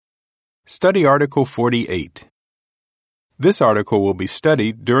Study Article 48. This article will be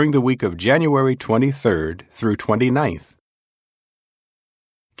studied during the week of January 23rd through 29th.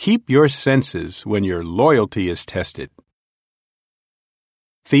 Keep your senses when your loyalty is tested.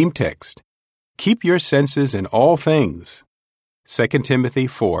 Theme text: Keep your senses in all things. 2 Timothy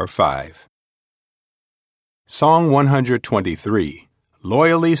 4:5. Song 123,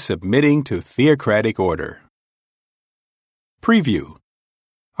 Loyally Submitting to Theocratic Order. Preview: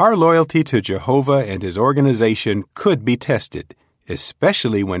 Our loyalty to Jehovah and His organization could be tested,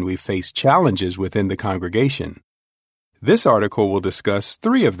 especially when we face challenges within the congregation. This article will discuss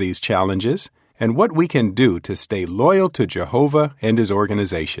 3 of these challenges and what we can do to stay loyal to Jehovah and His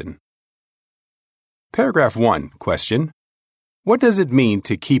organization. Paragraph 1, question: What does it mean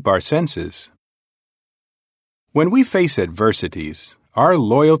to keep our senses? When we face adversities, our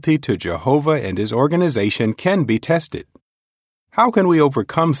loyalty to Jehovah and His organization can be tested. How can we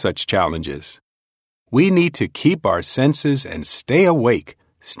overcome such challenges? We need to keep our senses and stay awake,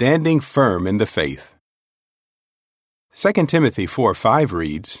 standing firm in the faith. 2 Timothy 4:5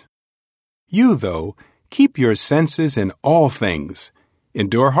 reads, You, though, keep your senses in all things,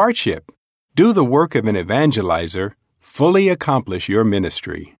 endure hardship, do the work of an evangelizer, fully accomplish your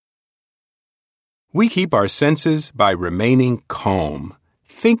ministry. We keep our senses by remaining calm,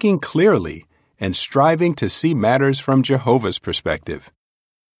 thinking clearly, and striving to see matters from Jehovah's perspective.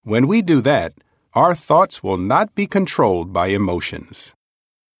 When we do that, our thoughts will not be controlled by emotions.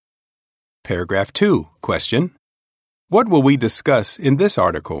 Paragraph 2, question: What will we discuss in this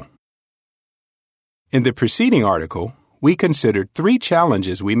article? In the preceding article, we considered 3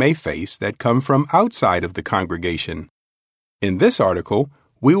 challenges we may face that come from outside of the congregation. In this article,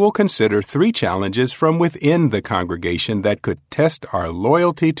 we will consider 3 challenges from within the congregation that could test our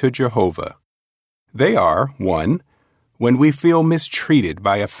loyalty to Jehovah. They are 1. When we feel mistreated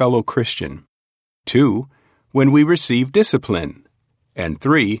by a fellow Christian. 2. When we receive discipline. And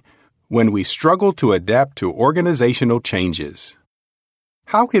 3. When we struggle to adapt to organizational changes.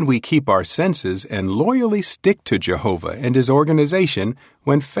 How can we keep our senses and loyally stick to Jehovah and His organization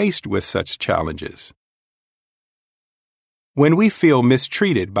when faced with such challenges? When we feel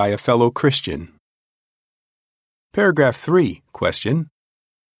mistreated by a fellow Christian. Paragraph 3, question: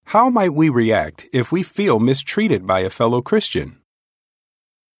 How might we react if we feel mistreated by a fellow Christian?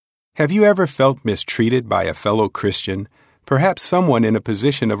 Have you ever felt mistreated by a fellow Christian, perhaps someone in a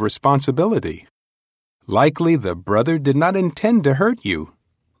position of responsibility? Likely the brother did not intend to hurt you.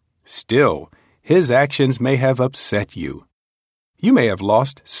 Still, his actions may have upset you. You may have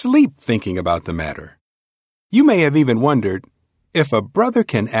lost sleep thinking about the matter. You may have even wondered, if a brother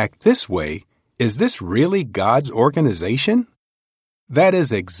can act this way, is this really God's organization? That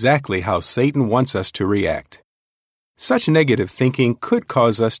is exactly how Satan wants us to react. Such negative thinking could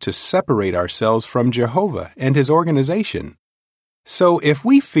cause us to separate ourselves from Jehovah and His organization. So if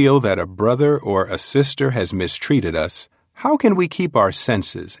we feel that a brother or a sister has mistreated us, how can we keep our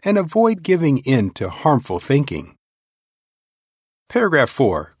senses and avoid giving in to harmful thinking? Paragraph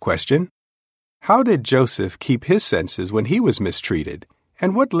 4, question: How did Joseph keep his senses when he was mistreated,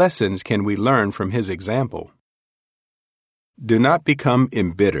 and what lessons can we learn from his example? Do not become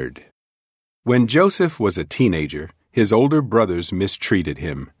embittered. When Joseph was a teenager, his older brothers mistreated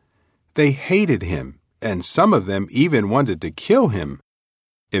him. They hated him, and some of them even wanted to kill him.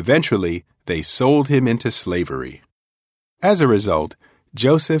 Eventually, they sold him into slavery. As a result,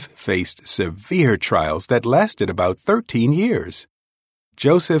 Joseph faced severe trials that lasted about 13 years.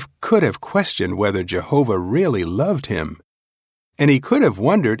 Joseph could have questioned whether Jehovah really loved him, and he could have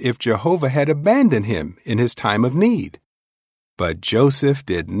wondered if Jehovah had abandoned him in his time of need. But Joseph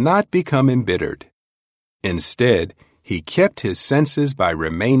did not become embittered. Instead, he kept his senses by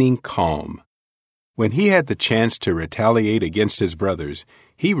remaining calm. When he had the chance to retaliate against his brothers,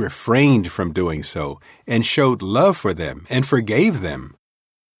 he refrained from doing so and showed love for them and forgave them.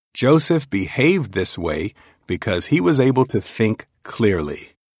 Joseph behaved this way because he was able to think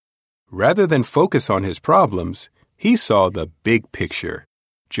clearly. Rather than focus on his problems, he saw the big picture,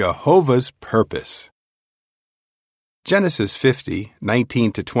 Jehovah's purpose. Genesis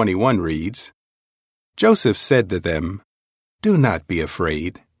 50:19-21 reads, Joseph said to them, Do not be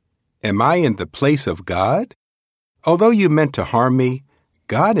afraid. Am I in the place of God? Although you meant to harm me,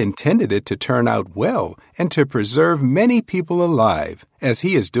 God intended it to turn out well and to preserve many people alive, as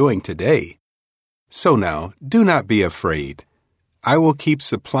He is doing today. So now, do not be afraid. I will keep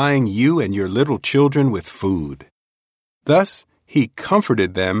supplying you and your little children with food. Thus, He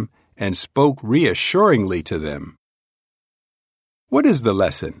comforted them and spoke reassuringly to them. What is the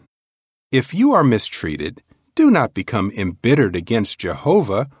lesson? If you are mistreated, Do not become embittered against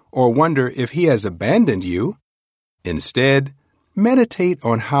Jehovah or wonder if He has abandoned you. Instead, meditate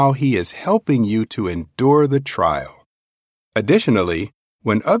on how He is helping you to endure the trial. Additionally,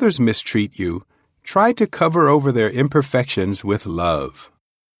 when others mistreat you, try to cover over their imperfections with love.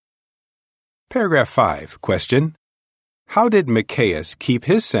 Paragraph 5. Question. How did Zacchaeus keep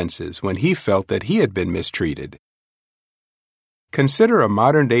his senses when he felt that he had been mistreated? Consider a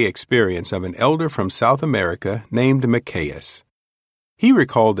modern-day experience of an elder from South America named Zacchaeus. He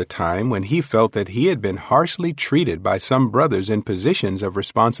recalled a time when he felt that he had been harshly treated by some brothers in positions of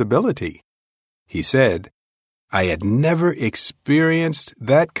responsibility. He said, "I had never experienced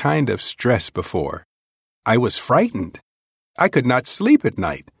that kind of stress before. I was frightened. I could not sleep at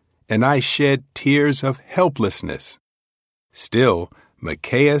night, and I shed tears of helplessness." Still,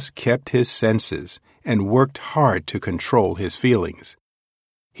 Zacchaeus kept his senses and worked hard to control his feelings.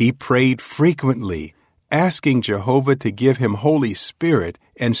 He prayed frequently, asking Jehovah to give him Holy Spirit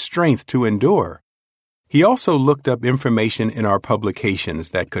and strength to endure. He also looked up information in our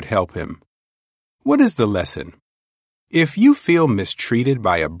publications that could help him. What is the lesson? If you feel mistreated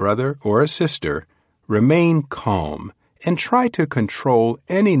by a brother or a sister, remain calm and try to control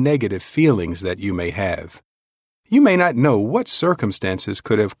any negative feelings that you may have. You may not know what circumstances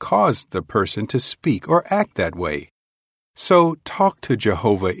could have caused the person to speak or act that way. So talk to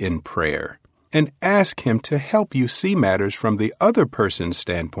Jehovah in prayer and ask Him to help you see matters from the other person's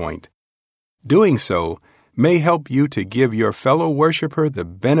standpoint. Doing so may help you to give your fellow worshiper the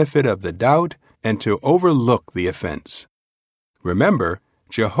benefit of the doubt and to overlook the offense. Remember,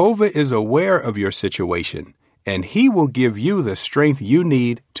 Jehovah is aware of your situation, and He will give you the strength you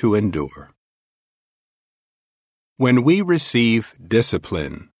need to endure. When we receive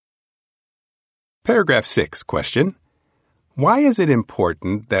discipline. Paragraph 6. Question. Why is it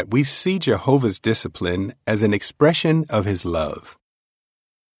important that we see Jehovah's discipline as an expression of His love?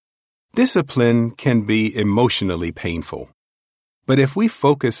 Discipline can be emotionally painful, but if we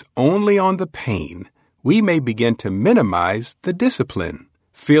focus only on the pain, we may begin to minimize the discipline,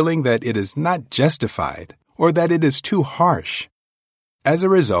 feeling that it is not justified or that it is too harsh. As a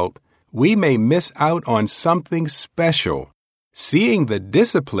result, we may miss out on something special, seeing the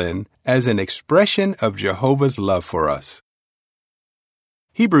discipline as an expression of Jehovah's love for us.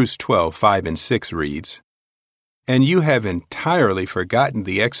 Hebrews 12:5 and 6 reads, "And you have entirely forgotten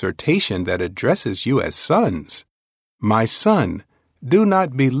the exhortation that addresses you as sons. My son, do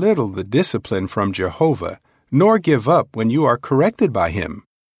not belittle the discipline from Jehovah, nor give up when you are corrected by Him.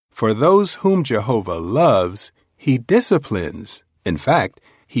 For those whom Jehovah loves, He disciplines. In fact,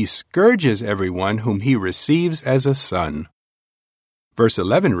 He scourges everyone whom He receives as a son." Verse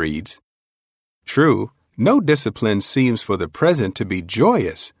 11 reads, "True, no discipline seems for the present to be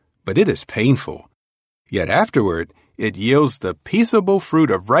joyous, but it is painful. Yet afterward it yields the peaceable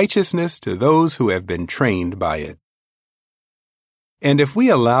fruit of righteousness to those who have been trained by it." And if we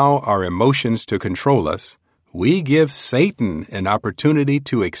allow our emotions to control us, we give Satan an opportunity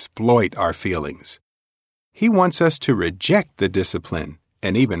to exploit our feelings. He wants us to reject the discipline,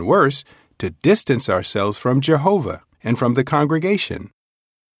 and even worse, to distance ourselves from Jehovah and from the congregation.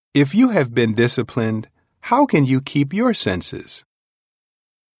 If you have been disciplined, how can you keep your senses?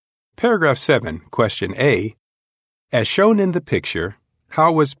 Paragraph 7, Question A. As shown in the picture,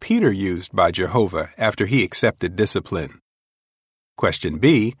 how was Peter used by Jehovah after he accepted discipline? Question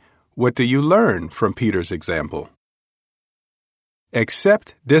B. What do you learn from Peter's example?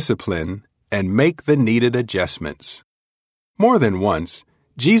 Accept discipline and make the needed adjustments. More than once,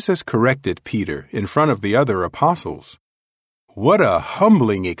 Jesus corrected Peter in front of the other apostles. What a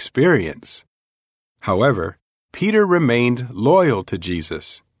humbling experience! However, Peter remained loyal to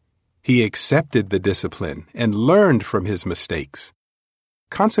Jesus. He accepted the discipline and learned from his mistakes.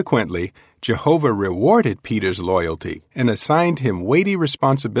 Consequently, Jehovah rewarded Peter's loyalty and assigned him weighty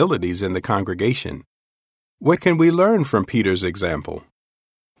responsibilities in the congregation. What can we learn from Peter's example?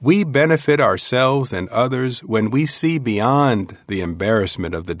 We benefit ourselves and others when we see beyond the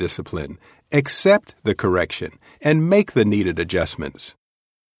embarrassment of the discipline, accept the correction, and make the needed adjustments.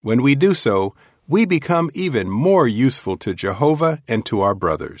 When we do so, we become even more useful to Jehovah and to our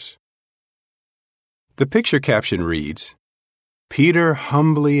brothers. The picture caption reads, "Peter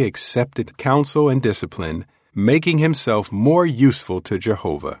humbly accepted counsel and discipline, making himself more useful to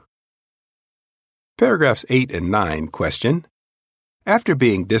Jehovah." Paragraphs 8 and 9 question. After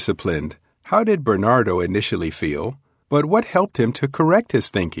being disciplined, how did Bernardo initially feel, but what helped him to correct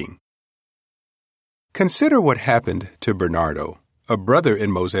his thinking? Consider what happened to Bernardo, a brother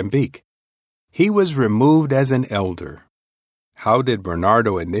in Mozambique. He was removed as an elder. How did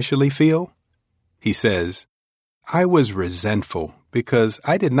Bernardo initially feel? He says, I was resentful because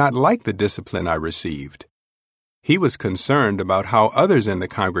I did not like the discipline I received. He was concerned about how others in the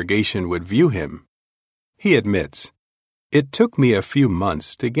congregation would view him. He admits, "It took me a few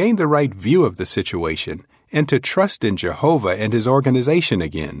months to gain the right view of the situation and to trust in Jehovah and his organization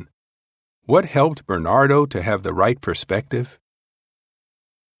again." What helped Bernardo to have the right perspective?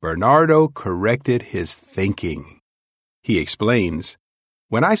 Bernardo corrected his thinking. He explains,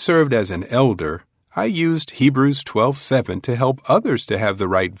 "When I served as an elder, I used Hebrews 12:7 to help others to have the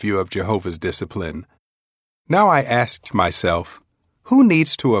right view of Jehovah's discipline. Now I asked myself, who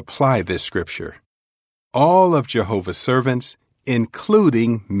needs to apply this scripture? All of Jehovah's servants,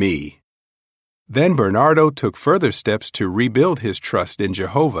 including me." Then Bernardo took further steps to rebuild his trust in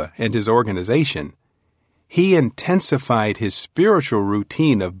Jehovah and his organization. He intensified his spiritual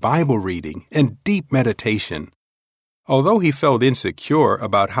routine of Bible reading and deep meditation. Although he felt insecure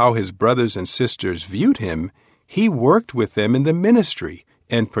about how his brothers and sisters viewed him, he worked with them in the ministry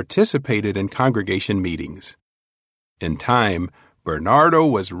and participated in congregation meetings. In time, Bernardo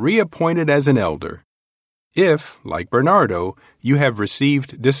was reappointed as an elder. If, like Bernardo, you have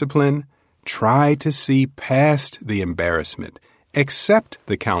received discipline, try to see past the embarrassment, accept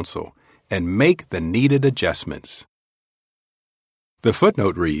the counsel, and make the needed adjustments. The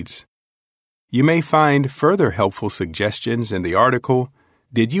footnote reads, "You may find further helpful suggestions in the article,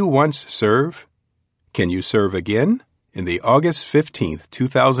 Did You Once Serve? Can You Serve Again? In the August 15,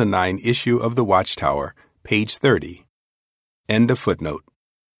 2009 issue of The Watchtower, page 30. End of footnote.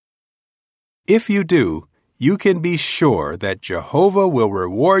 If you do, you can be sure that Jehovah will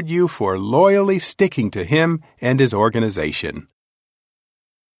reward you for loyally sticking to him and his organization.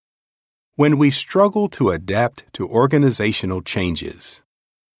 When we struggle to adapt to organizational changes.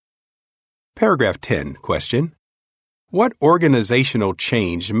 Paragraph 10, question. What organizational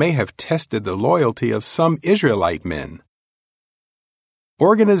change may have tested the loyalty of some Israelite men?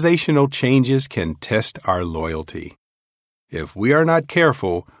 Organizational changes can test our loyalty. If we are not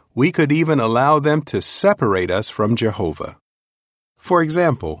careful, we could even allow them to separate us from Jehovah. For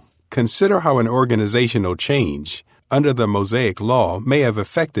example, consider how an organizational change under the Mosaic Law may have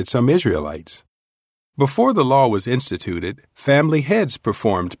affected some Israelites. Before the law was instituted, family heads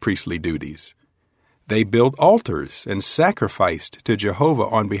performed priestly duties. They built altars and sacrificed to Jehovah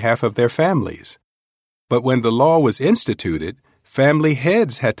on behalf of their families. But when the law was instituted, family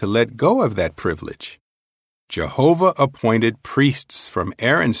heads had to let go of that privilege. Jehovah appointed priests from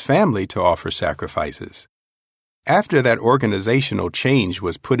Aaron's family to offer sacrifices. After that organizational change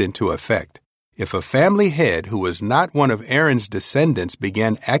was put into effect, if a family head who was not one of Aaron's descendants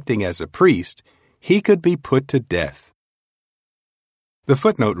began acting as a priest, he could be put to death. The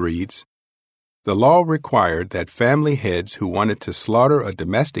footnote reads, "The law required that family heads who wanted to slaughter a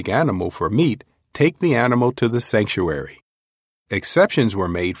domestic animal for meat take the animal to the sanctuary. Exceptions were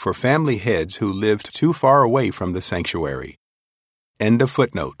made for family heads who lived too far away from the sanctuary." End of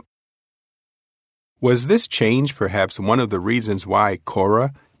footnote. Was this change perhaps one of the reasons why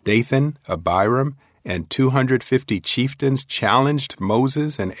Korah, Dathan, Abiram, and 250 chieftains challenged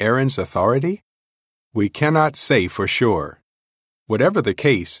Moses and Aaron's authority? We cannot say for sure. Whatever the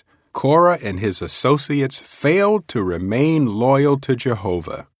case, Korah and his associates failed to remain loyal to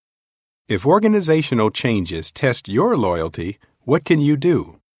Jehovah. If organizational changes test your loyalty, what can you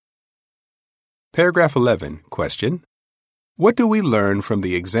do? Paragraph 11, question. What do we learn from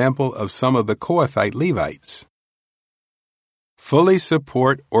the example of some of the Kohathite Levites? Fully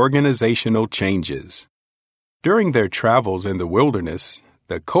support organizational changes. During their travels in the wilderness,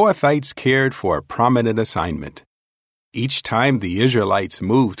 the Kohathites cared for a prominent assignment. Each time the Israelites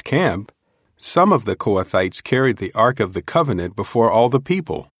moved camp, some of the Kohathites carried the Ark of the Covenant before all the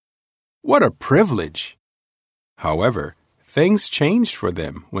people. What a privilege! However, things changed for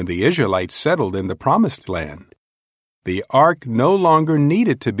them when the Israelites settled in the Promised Land. The ark no longer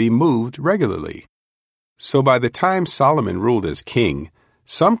needed to be moved regularly. So by the time Solomon ruled as king,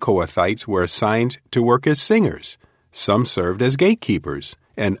 some Kohathites were assigned to work as singers, some served as gatekeepers,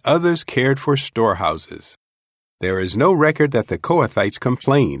 and others cared for storehouses. There is no record that the Kohathites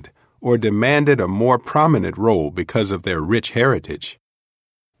complained or demanded a more prominent role because of their rich heritage.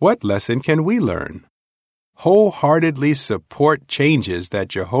 What lesson can we learn? Wholeheartedly support changes that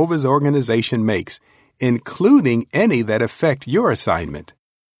Jehovah's organization makes, including any that affect your assignment.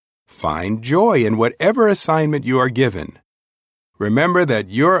 Find joy in whatever assignment you are given. Remember that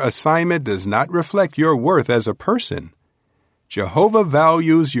your assignment does not reflect your worth as a person. Jehovah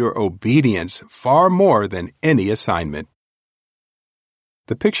values your obedience far more than any assignment.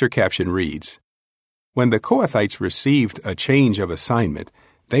 The picture caption reads, When the Kohathites received a change of assignment,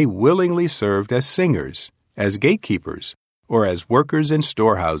 they willingly served as singers, as gatekeepers, or as workers in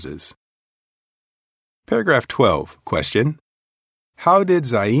storehouses. Paragraph 12. Question. How did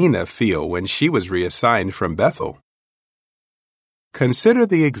Zaina feel when she was reassigned from Bethel? Consider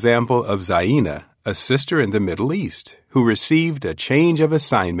the example of Zaina, a sister in the Middle East, who received a change of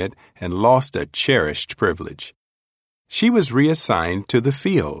assignment and lost a cherished privilege. She was reassigned to the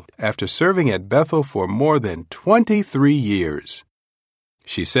field after serving at Bethel for more than 23 years.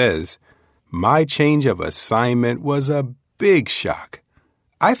 She says, "My change of assignment was a big shock.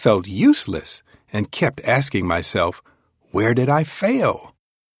 I felt useless and kept asking myself, where did I fail?"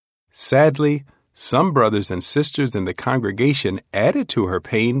 Sadly, some brothers and sisters in the congregation added to her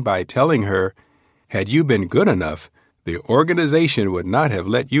pain by telling her, "Had you been good enough, the organization would not have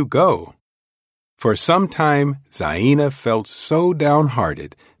let you go." For some time, Zaina felt so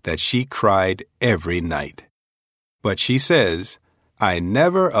downhearted that she cried every night. But she says, "I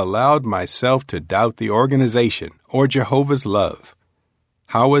never allowed myself to doubt the organization or Jehovah's love."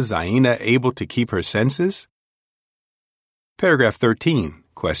 How was Zaina able to keep her senses? Paragraph 13.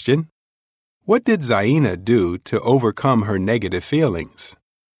 Question. What did Zaina do to overcome her negative feelings?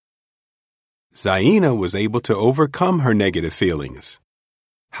 Zaina was able to overcome her negative feelings.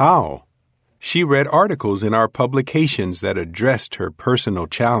 How? She read articles in our publications that addressed her personal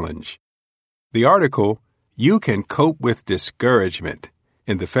challenge. The article, "You Can Cope with Discouragement,"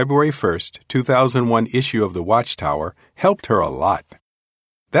 in the February 1st, 2001 issue of the Watchtower, helped her a lot.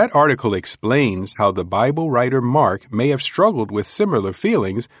 That article explains how the Bible writer Mark may have struggled with similar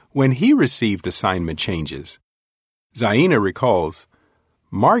feelings when he received assignment changes. Zaina recalls,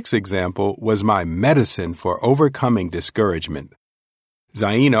 "Mark's example was my medicine for overcoming discouragement."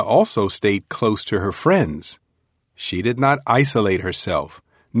 Zaina also stayed close to her friends. She did not isolate herself,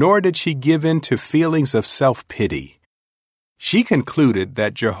 nor did she give in to feelings of self-pity. She concluded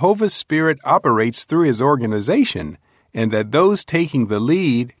that Jehovah's Spirit operates through his organization and that those taking the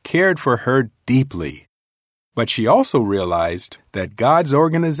lead cared for her deeply. But she also realized that God's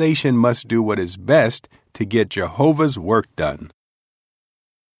organization must do what is best to get Jehovah's work done.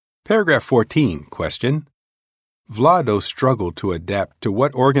 Paragraph 14. Question. Vlado struggled to adapt to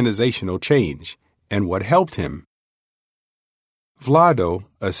what organizational change, and what helped him? Vlado,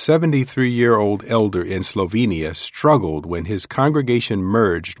 a 73-year-old elder in Slovenia, struggled when his congregation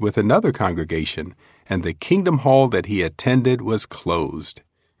merged with another congregation and the kingdom hall that he attended was closed.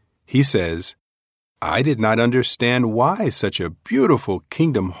 He says, "I did not understand why such a beautiful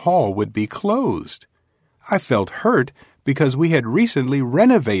kingdom hall would be closed. I felt hurt because we had recently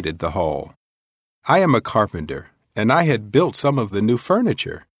renovated the hall. I am a carpenter, and I had built some of the new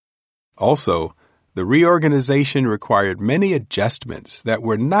furniture. Also, the reorganization required many adjustments that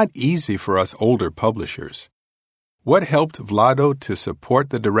were not easy for us older publishers." What helped Vlado to support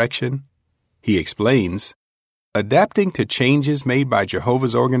the direction? He explains, "Adapting to changes made by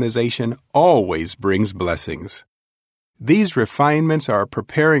Jehovah's organization always brings blessings. These refinements are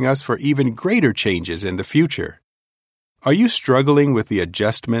preparing us for even greater changes in the future." Are you struggling with the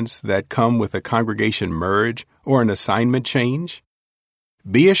adjustments that come with a congregation merge or an assignment change?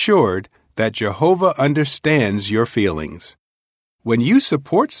 Be assured that Jehovah understands your feelings. When you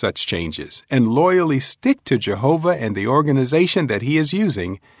support such changes and loyally stick to Jehovah and the organization that he is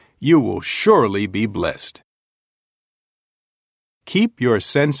using, you will surely be blessed. Keep your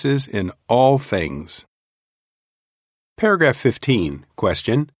senses in all things. Paragraph 15.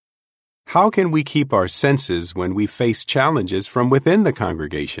 Question. How can we keep our senses when we face challenges from within the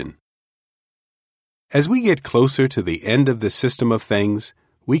congregation? As we get closer to the end of the system of things,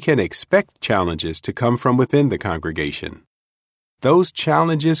 we can expect challenges to come from within the congregation. Those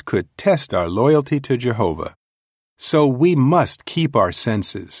challenges could test our loyalty to Jehovah. So we must keep our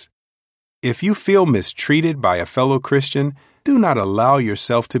senses. If you feel mistreated by a fellow Christian, do not allow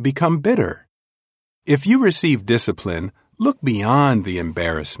yourself to become bitter. If you receive discipline, look beyond the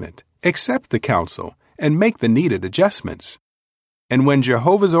embarrassment. Accept the counsel and make the needed adjustments. And when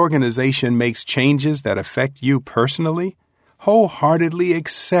Jehovah's organization makes changes that affect you personally, wholeheartedly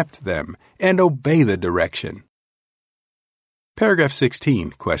accept them and obey the direction. Paragraph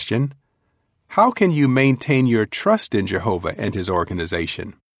 16. Question. How can you maintain your trust in Jehovah and his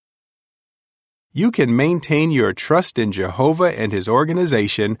organization? You can maintain your trust in Jehovah and his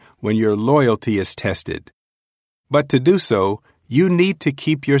organization when your loyalty is tested. But to do so, you need to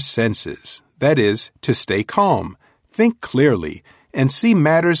keep your senses, that is, to stay calm, think clearly, and see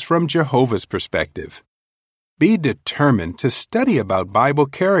matters from Jehovah's perspective. Be determined to study about Bible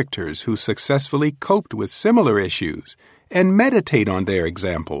characters who successfully coped with similar issues and meditate on their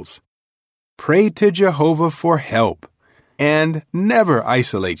examples. Pray to Jehovah for help, and never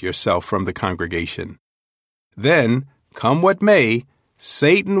isolate yourself from the congregation. Then, come what may,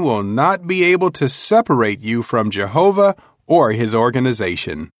 Satan will not be able to separate you from Jehovah or his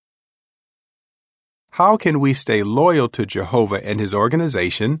organization. How can we stay loyal to Jehovah and his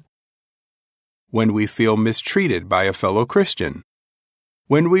organization? When we feel mistreated by a fellow Christian,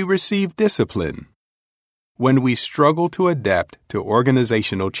 when we receive discipline, when we struggle to adapt to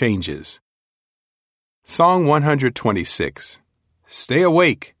organizational changes. Song 126. Stay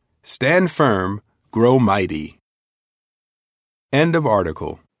awake, stand firm, grow mighty. End of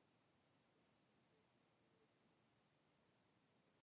article.